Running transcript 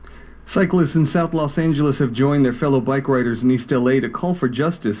Cyclists in South Los Angeles have joined their fellow bike riders in East LA to call for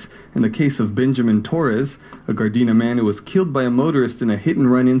justice in the case of Benjamin Torres, a Gardena man who was killed by a motorist in a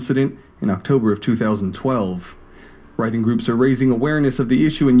hit-and-run incident in October of 2012. Riding groups are raising awareness of the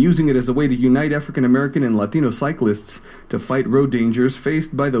issue and using it as a way to unite African American and Latino cyclists to fight road dangers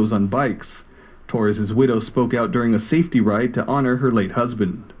faced by those on bikes. Torres' widow spoke out during a safety ride to honor her late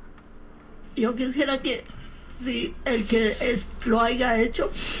husband. Yo quisiera que si el que lo haya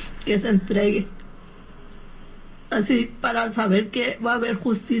hecho, que se entregue. Así para saber que va a haber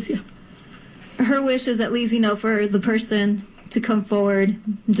justicia. Her wish is at least, for the person to come forward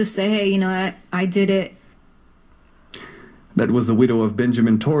and just say, hey, I did it. That was the widow of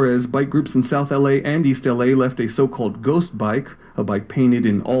Benjamin Torres. Bike groups in South LA and East LA left a so-called ghost bike, a bike painted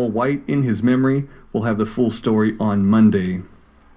in all white, in his memory. We'll have the full story on Monday.